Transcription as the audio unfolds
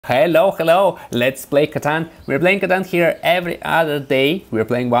Hello, let's play Catan. We're playing Catan here every other day. We're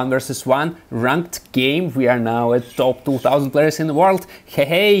playing 1 versus 1 ranked game. We are now at top 2000 players in the world.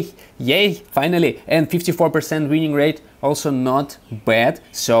 Hey, yay, finally. And 54% winning rate, also not bad.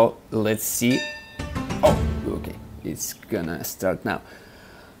 So let's see. Oh, okay, it's gonna start now.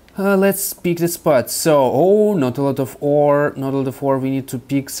 Let's pick the spot. So, not a lot of ore, we need to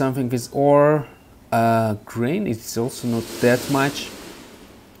pick something with ore. Grain is also not that much.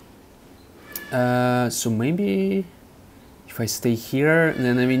 So maybe if I stay here,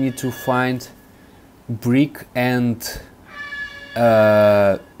 then we need to find brick and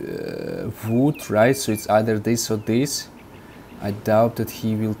wood, right? So it's either this or this. I doubt that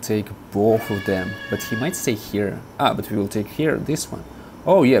he will take both of them, but he might stay here. But we will take here, this one.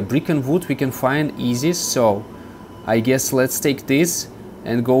 Oh yeah, brick and wood we can find easy, so I guess let's take this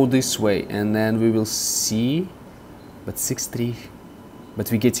and go this way, and then we will see. But 6-3. But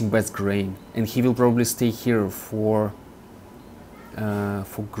we're getting best grain, and he will probably stay here for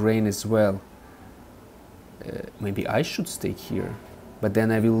grain as well. Maybe I should stay here, but then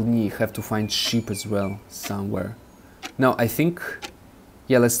I will have to find sheep as well somewhere. No, I think,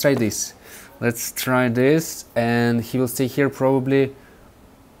 yeah, let's try this. Let's try this, and he will stay here probably.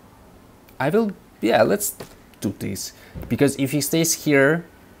 Yeah, let's do this, because if he stays here,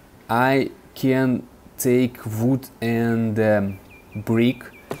 I can take wood and brick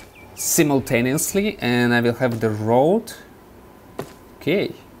simultaneously, and I will have the road.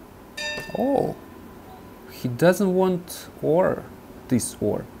 Okay. Oh, he doesn't want ore, this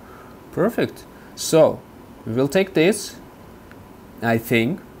ore. Perfect. So we will take this, I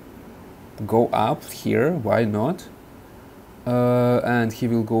think, go up here, why not? And he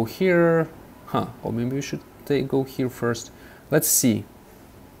will go here. Or maybe we should go here first. Let's see.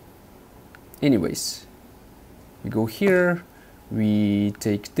 Anyways, we go here. We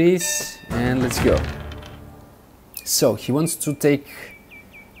take this and let's go. So he wants to take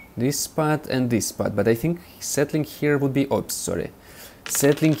this spot and this spot, but I think settling here would be, oops, sorry.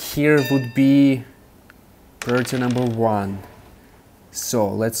 Settling here would be priority number 1. So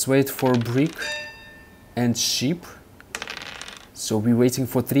let's wait for brick and sheep. So we're waiting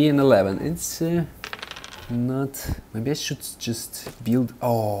for 3 and 11. It's not, maybe I should just build,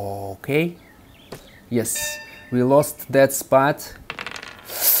 oh, okay. Yes. We lost that spot.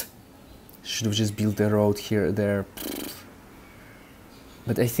 Should have just built the road here, there.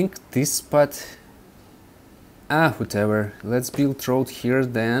 But I think this spot. Whatever. Let's build road here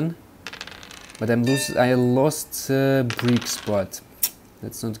then. But I lost brick spot.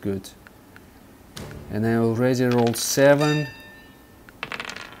 That's not good. And I already rolled 7.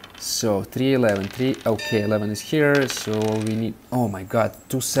 So 3, 11, 3. Okay, 11 is here. So we need. Oh my God,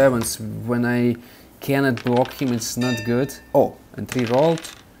 2 7s when I cannot block him, it's not good. Oh, and 3 rolled.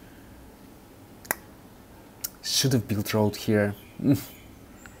 Should have built road here.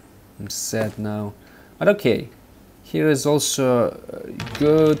 I'm sad now. But okay. Here is also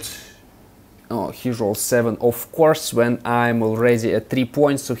good. Oh, he rolled 7. Of course, when I'm already at 3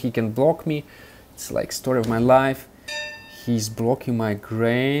 points, so he can block me. It's like story of my life. He's blocking my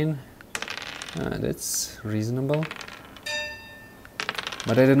grain. That's reasonable.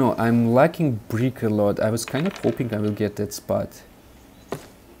 But I don't know, I'm lacking brick a lot. I was kind of hoping I will get that spot.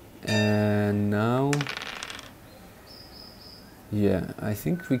 And now, yeah, I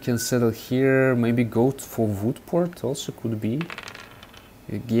think we can settle here. Maybe go for woodport also could be.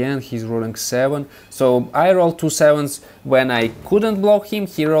 Again, he's rolling 7. So I rolled 2 7s when I couldn't block him.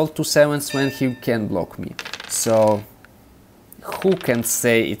 He rolled 2 7s when he can block me. So who can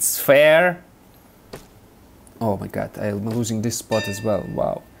say it's fair? Oh my God, I'm losing this spot as well,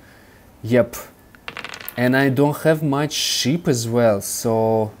 wow. Yep. And I don't have much sheep as well,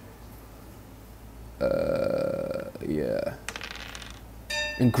 so... yeah.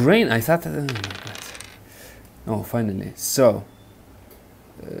 And grain, I thought... Oh my God. Oh, finally. So...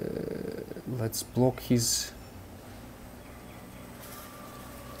 let's block his...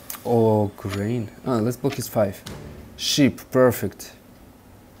 Oh, grain. Let's block his 5. Sheep, perfect.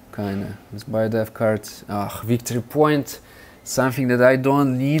 Kinda. Let's buy death card. Victory point. Something that I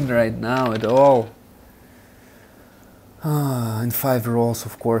don't need right now at all. And 5 rolls,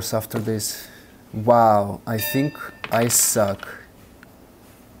 of course, after this. Wow, I think I suck.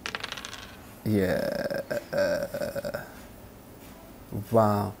 Yeah.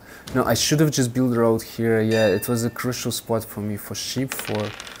 Wow. No, I should have just built a road here. Yeah, it was a crucial spot for me, for sheep, for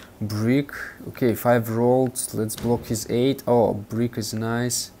brick. Okay, 5 rolls. Let's block his 8. Oh, brick is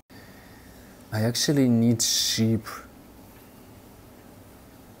nice. I actually need sheep.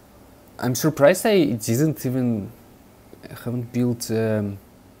 I'm surprised I haven't built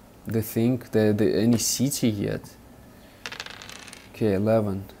the thing, any city yet. Okay,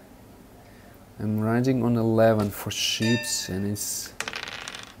 11. I'm riding on 11 for ships, and it's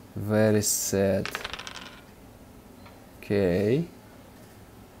very sad. Okay.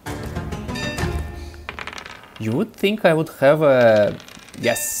 You would think I would have a...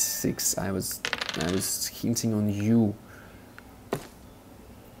 Yes, 6. I was hinting on you.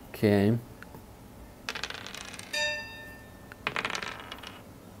 Okay.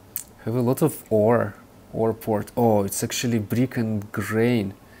 Have a lot of ore port. Oh, it's actually brick and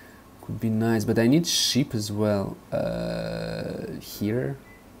grain. Could be nice, but I need sheep as well. Here.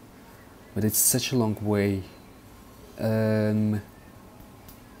 But it's such a long way. I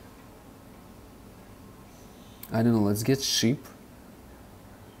don't know, let's get sheep.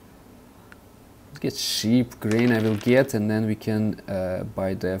 Let's get sheep, grain I will get, and then we can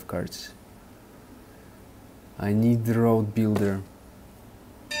buy dev cards. I need the road builder.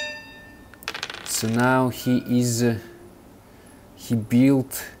 So now he is... he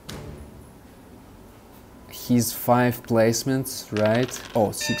built his 5 placements, right?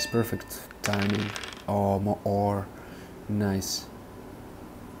 Oh, 6, perfect timing. Oh, more ore. Nice.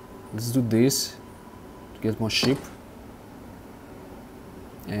 Let's do this to get more sheep.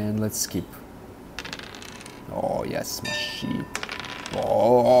 And let's skip. Oh, yes, more sheep.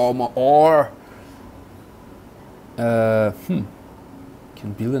 Oh, more ore. Can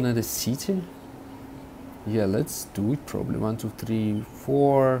build another city? Yeah, let's do it probably. 1, 2, 3,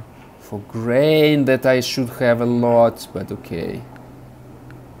 4. For grain that I should have a lot, but okay.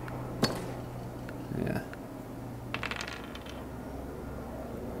 Yeah.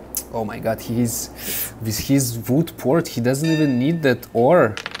 Oh my god, with his wood port, he doesn't even need that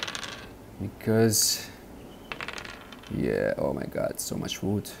ore. Because... yeah, oh my god, so much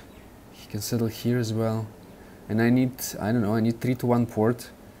wood. He can settle here as well. And I need, I don't know, I need 3-to-1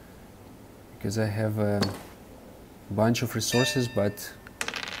 port. Because I have a bunch of resources, but...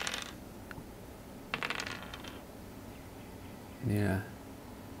 yeah.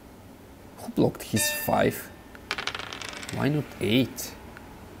 Who blocked his 5? Why not 8?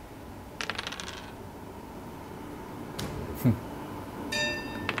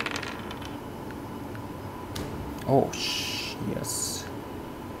 Oh, yes.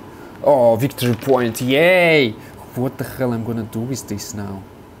 Oh, victory point, yay! What the hell I'm gonna do with this now?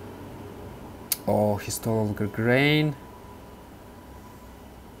 Oh, he stole all the grain.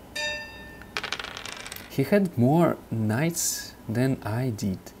 He had more knights than I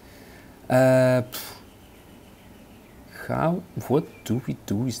did. What do we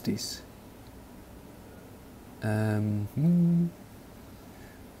do with this? I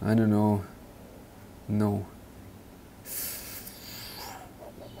don't know. No.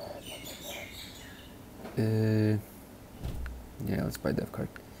 Yeah, let's buy that card.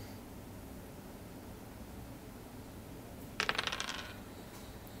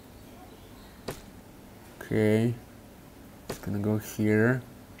 Okay, it's gonna go here.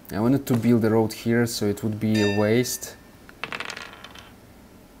 I wanted to build a road here, so it would be a waste.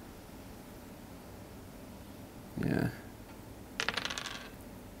 Yeah.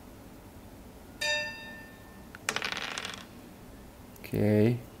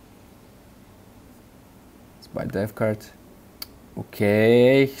 Okay. Let's buy dev card.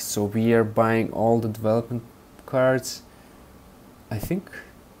 Okay, so we are buying all the development cards. I think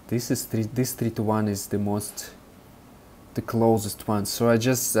this 3-to-1 is the closest one. So I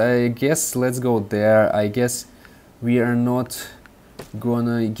guess let's go there. I guess we are not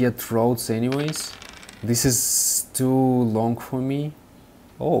gonna get roads anyways. This is too long for me.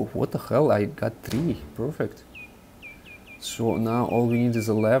 Oh, what the hell? I got 3. Perfect. So now all we need is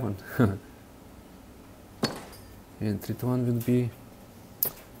 11. And 3-to-1 will be...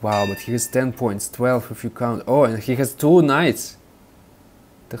 wow, but he has 10 points. 12 if you count... oh, and he has 2 knights.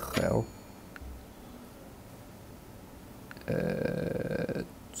 The hell?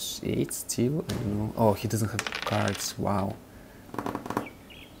 8 still? I don't know. Oh, he doesn't have cards. Wow.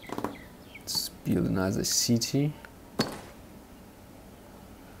 Let's build another city.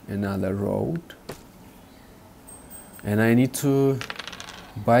 Another road. And I need to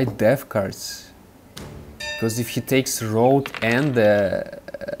buy dev cards. Because if he takes road and the...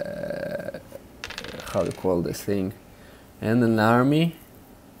 how do you call this thing? And an army,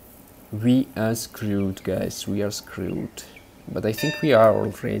 we are screwed, guys. We are screwed. But I think we are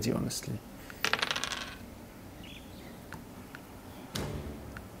already, honestly.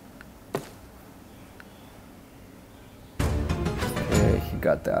 Okay, he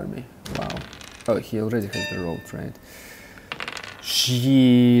got the army. Wow. Oh, he already has the road, right?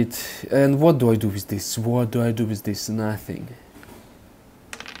 Shit. And what do I do with this? What do I do with this? Nothing.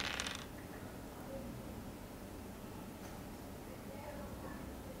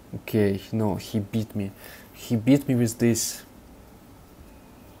 Okay, no, he beat me. He beat me with this.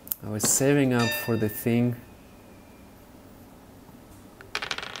 I was saving up for the thing.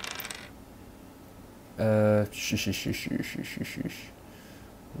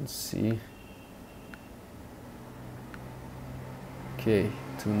 Let's see. Okay,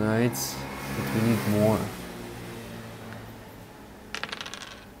 2 knights, but we need more.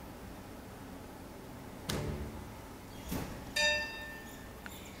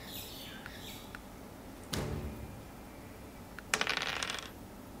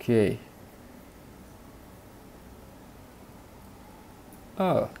 Okay.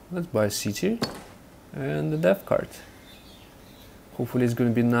 Oh, let's buy a city and the death card. Hopefully it's gonna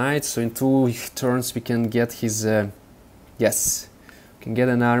be knight, so in 2 turns we can get his... yes, we can get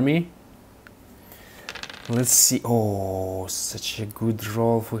an army. Let's see. Oh, such a good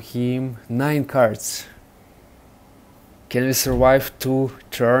roll for him. 9 cards. Can we survive 2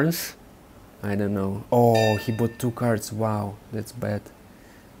 turns? I don't know. Oh, he bought 2 cards. Wow, that's bad.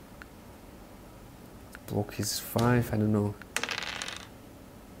 Block is 5, I don't know.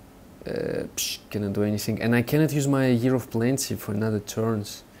 Cannot do anything. And I cannot use my Year of Plenty for another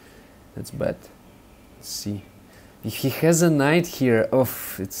turns. That's bad. Let's see. If he has a knight here, oh,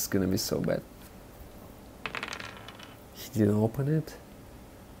 it's gonna be so bad. He didn't open it.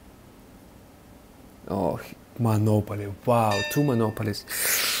 Oh, Monopoly. Wow, 2 Monopolies.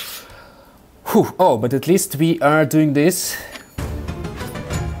 Whew. Oh, but at least we are doing this.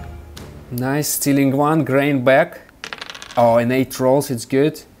 Nice, stealing 1 grain back. Oh, and 8 rolls, it's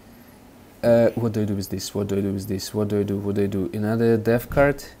good. What do I do with this? What do I do with this? What do I do? What do I do? Another death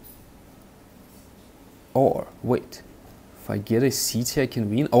card? Or, wait. If I get a city, I can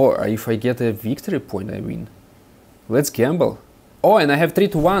win? Or if I get a victory point, I win. Let's gamble. Oh, and I have 3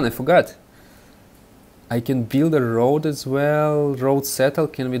 to 1, I forgot. I can build a road as well. Road settle,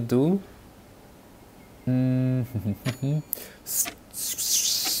 can we do?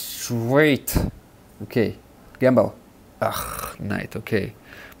 Wait. Okay, gamble. Ugh, knight, okay.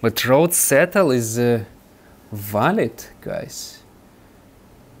 But road settle is valid, guys.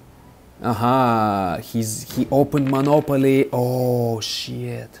 Aha, he opened Monopoly. Oh,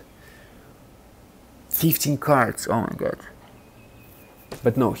 shit. 15 cards, oh my god.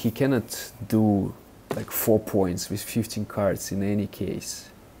 But no, he cannot do like 4 points with 15 cards in any case.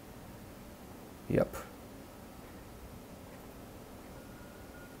 Yep.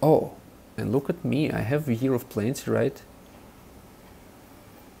 Oh, and look at me, I have a Year of Plenty, right?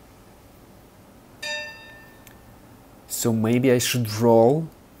 So maybe I should roll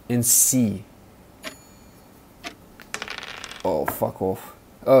and see. Oh, fuck off.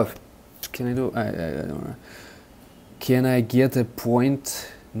 Oh, can I do? I don't know. Can I get a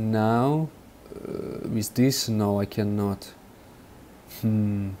point now? With this? No, I cannot.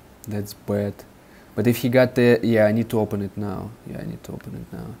 That's bad. But if he got the... yeah, I need to open it now. Yeah, I need to open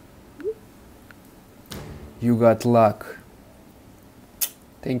it now. You got luck.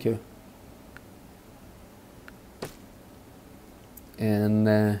 Thank you. And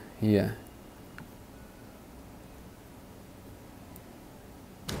yeah.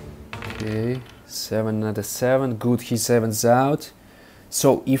 Okay, 7, another 7. Good, he 7's out.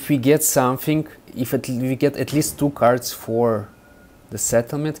 So if we get something, if we get at least 2 cards for the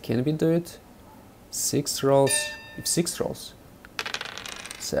settlement, can we do it? 6 rolls. If 6 rolls.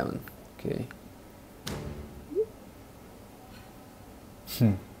 7. Okay.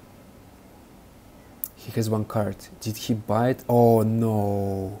 He has 1 card. Did he buy it? Oh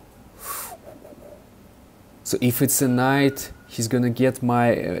no. So if it's a knight, he's gonna get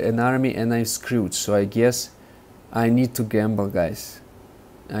an army and I'm screwed. So I guess I need to gamble, guys.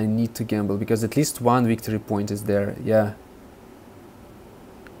 I need to gamble because at least 1 victory point is there. Yeah.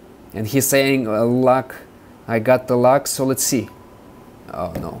 And he's saying luck. I got the luck, so let's see.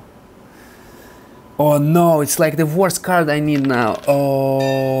 Oh no. Oh no, it's like the worst card I need now.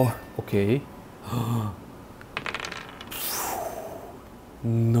 Oh, okay.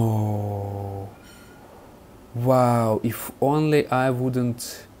 No. Wow, if only I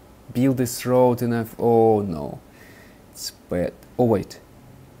wouldn't build this road enough. Oh no. It's bad. Oh wait.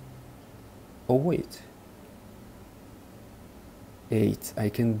 Oh wait. 8. I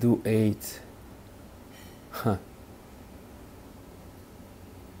can do 8. Huh.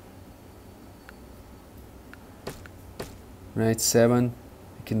 Right, 7.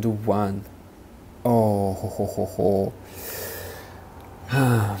 I can do 1. Oh, ho, ho, ho, ho.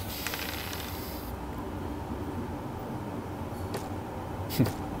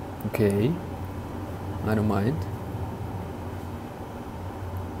 Okay. I don't mind.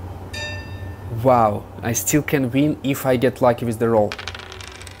 Wow, I still can win if I get lucky with the roll.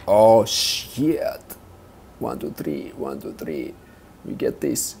 Oh shit. 1, 2, 3, 1, 2, 3. We get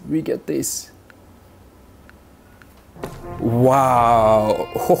this, we get this. Wow.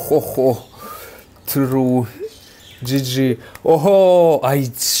 Ho, ho, ho. True. GG. Oh,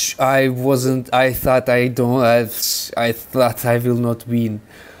 I wasn't, I thought I thought I will not win.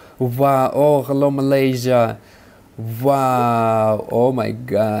 Wow. Oh, hello Malaysia. Wow. Oh my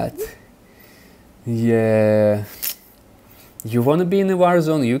god. Yeah. You wanna be in a war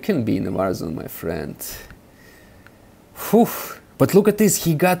zone? You can be in a war zone, my friend. Whew. But look at this,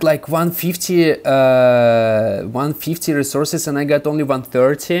 he got like 150 resources and I got only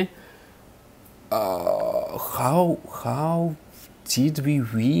 130. How did we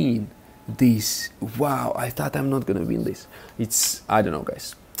win this? Wow, I thought I'm not gonna win this. It's, I don't know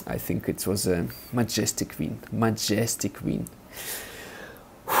guys. I think it was a majestic win. Majestic win.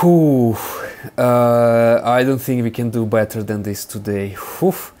 Whew. I don't think we can do better than this today.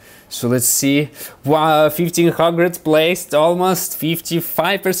 Whew. So let's see. Wow, 1500 placed, almost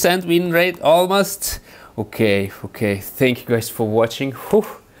 55% win rate, almost. Okay, okay. Thank you guys for watching. Whew.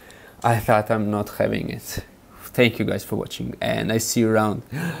 I thought I'm not having it. Thank you guys for watching, and I see you around.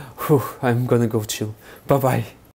 Whew. I'm gonna go chill. Bye bye.